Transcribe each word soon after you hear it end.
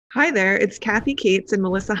Hi there, it's Kathy Cates and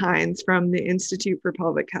Melissa Hines from the Institute for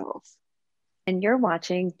Pelvic Health. And you're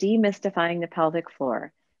watching Demystifying the Pelvic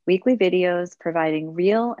Floor, weekly videos providing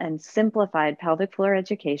real and simplified pelvic floor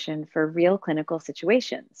education for real clinical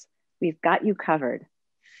situations. We've got you covered.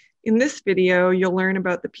 In this video, you'll learn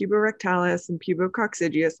about the puborectalis and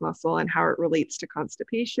pubococcygeus muscle and how it relates to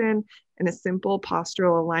constipation and a simple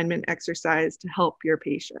postural alignment exercise to help your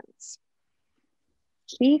patients.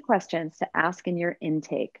 Key questions to ask in your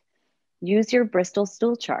intake. Use your Bristol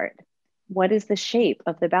stool chart. What is the shape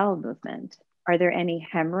of the bowel movement? Are there any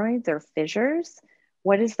hemorrhoids or fissures?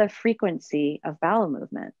 What is the frequency of bowel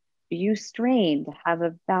movement? Do you strain to have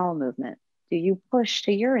a bowel movement? Do you push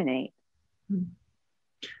to urinate?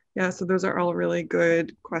 Yeah, so those are all really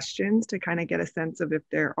good questions to kind of get a sense of if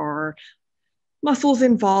there are muscles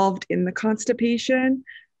involved in the constipation.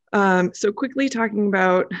 So quickly talking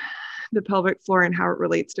about the pelvic floor and how it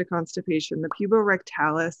relates to constipation, the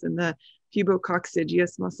puborectalis and the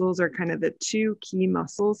pubococcygeus muscles are kind of the two key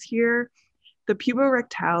muscles here. The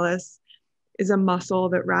puborectalis is a muscle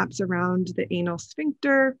that wraps around the anal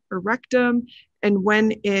sphincter or rectum. And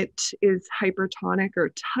when it is hypertonic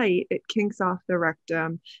or tight, it kinks off the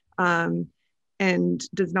rectum and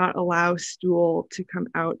does not allow stool to come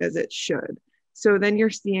out as it should. So then you're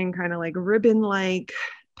seeing kind of like ribbon-like,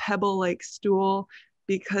 pebble-like stool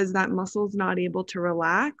because that muscle is not able to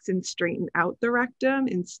relax and straighten out the rectum.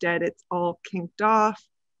 Instead, it's all kinked off,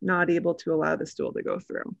 not able to allow the stool to go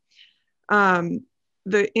through.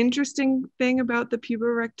 The interesting thing about the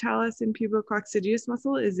puborectalis and pubococcygeus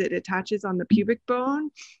muscle is it attaches on the pubic bone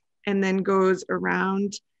and then goes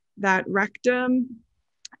around that rectum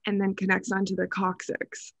and then connects onto the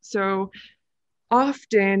coccyx. So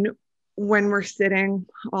often when we're sitting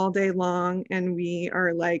all day long and we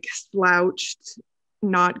are like slouched,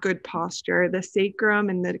 not good posture, the sacrum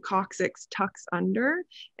and the coccyx tucks under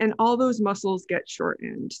and all those muscles get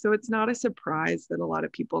shortened. So it's not a surprise that a lot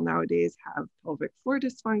of people nowadays have pelvic floor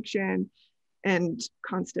dysfunction and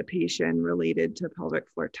constipation related to pelvic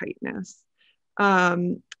floor tightness.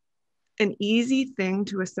 An easy thing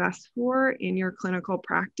to assess for in your clinical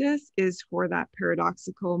practice is for that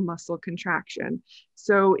paradoxical muscle contraction.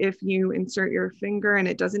 So if you insert your finger, and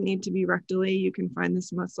it doesn't need to be rectally, you can find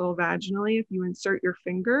this muscle vaginally. If you insert your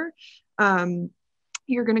finger,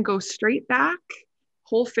 you're going to go straight back.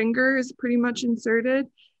 Whole finger is pretty much inserted.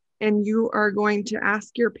 And you are going to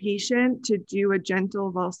ask your patient to do a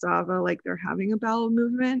gentle Valsalva like they're having a bowel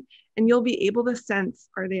movement. And you'll be able to sense,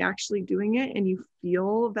 are they actually doing it? And you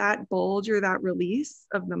feel that bulge or that release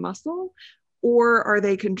of the muscle, or are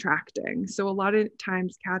they contracting? So a lot of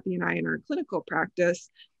times, Kathy and I in our clinical practice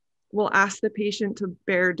will ask the patient to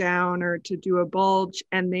bear down or to do a bulge,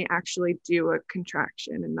 and they actually do a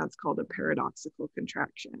contraction, and that's called a paradoxical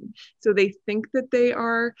contraction. So they think that they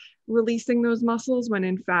are releasing those muscles when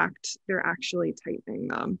in fact they're actually tightening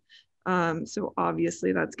them. So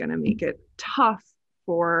obviously that's going to make it tough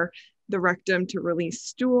for the rectum to release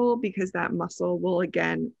stool because that muscle will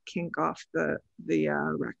again kink off the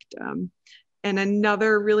rectum. And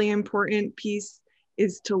another really important piece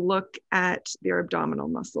is to look at their abdominal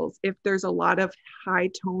muscles. If there's a lot of high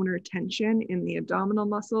tone or tension in the abdominal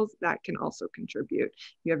muscles, that can also contribute.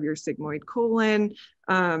 You have your sigmoid colon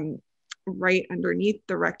right underneath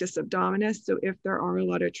the rectus abdominis. So if there are a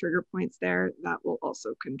lot of trigger points there, that will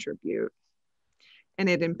also contribute. And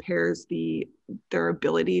it impairs their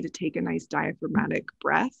ability to take a nice diaphragmatic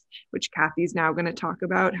breath, which Kathy's now going to talk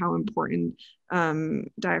about how important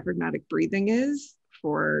diaphragmatic breathing is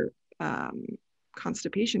for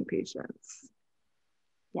constipation patients.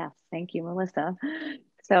 Yes, thank you, Melissa.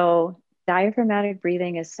 So diaphragmatic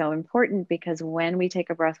breathing is so important because when we take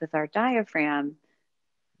a breath with our diaphragm,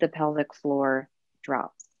 the pelvic floor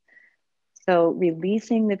drops. So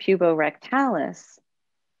releasing the puborectalis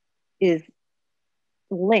is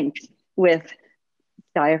linked with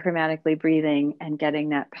diaphragmatically breathing and getting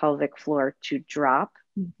that pelvic floor to drop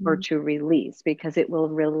or to release, because it will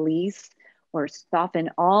release or soften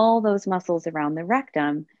all those muscles around the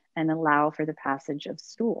rectum and allow for the passage of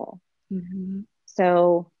stool.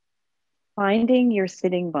 So finding your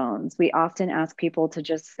sitting bones, we often ask people to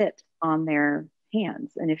just sit on their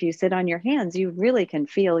hands. And if you sit on your hands, you really can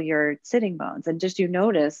feel your sitting bones. And just you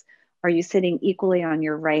notice, are you sitting equally on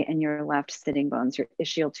your right and your left sitting bones, your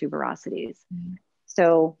ischial tuberosities?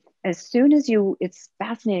 So as soon as it's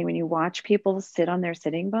fascinating when you watch people sit on their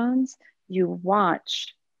sitting bones, you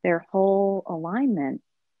watch their whole alignment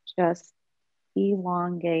just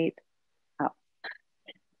elongate up.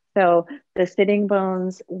 So the sitting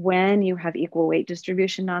bones, when you have equal weight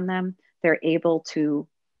distribution on them, they're able to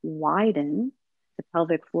widen, the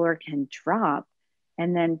pelvic floor can drop,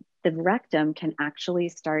 and then the rectum can actually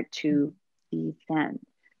start to descend.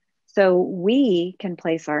 So we can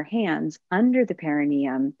place our hands under the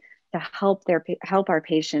perineum to help our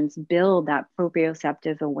patients build that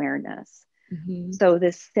proprioceptive awareness. Mm-hmm. So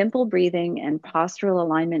this simple breathing and postural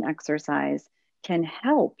alignment exercise can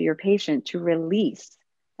help your patient to release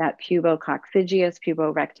that pubococcygeus,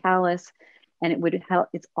 puborectalis, and it would help.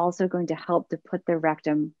 It's also going to help to put the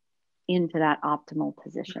rectum into that optimal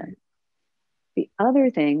position. Right. The other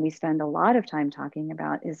thing we spend a lot of time talking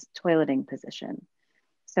about is toileting position.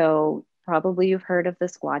 So probably you've heard of the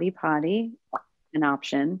squatty potty, an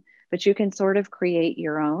option, but you can sort of create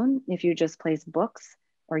your own if you just place books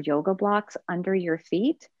or yoga blocks under your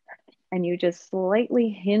feet and you just slightly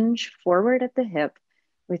hinge forward at the hip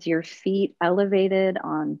with your feet elevated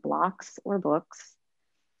on blocks or books.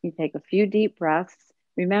 You take a few deep breaths.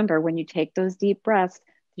 Remember, when you take those deep breaths,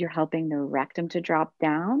 you're helping the rectum to drop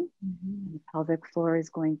down. Mm-hmm. The pelvic floor is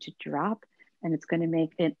going to drop, and it's going to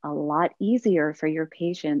make it a lot easier for your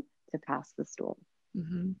patient to pass the stool.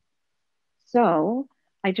 Mm-hmm. So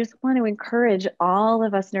I just want to encourage all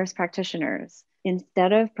of us nurse practitioners,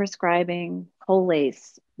 instead of prescribing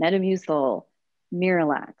Colace, Metamucil,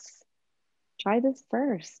 Miralax, try this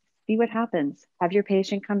first. See what happens. Have your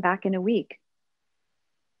patient come back in a week.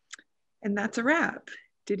 And that's a wrap.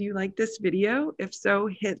 Did you like this video? If so,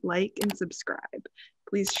 hit like and subscribe.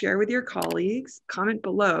 Please share with your colleagues, comment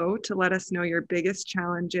below to let us know your biggest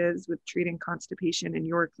challenges with treating constipation in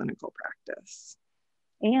your clinical practice.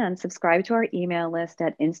 And subscribe to our email list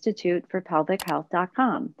at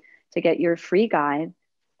instituteforpelvichealth.com to get your free guide,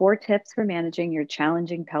 4 tips for managing your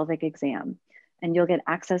challenging pelvic exam. And you'll get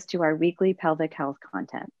access to our weekly pelvic health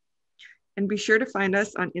content. And be sure to find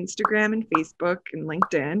us on Instagram and Facebook and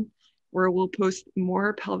LinkedIn, where we'll post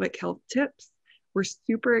more pelvic health tips. We're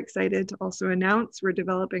super excited to also announce we're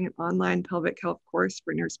developing an online pelvic health course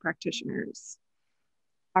for nurse practitioners.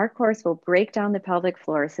 Our course will break down the pelvic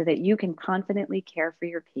floor so that you can confidently care for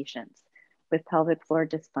your patients with pelvic floor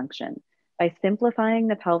dysfunction. By simplifying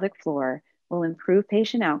the pelvic floor, we'll improve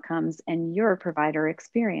patient outcomes and your provider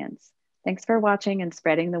experience. Thanks for watching and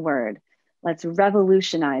spreading the word. Let's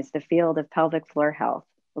revolutionize the field of pelvic floor health.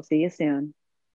 We'll see you soon.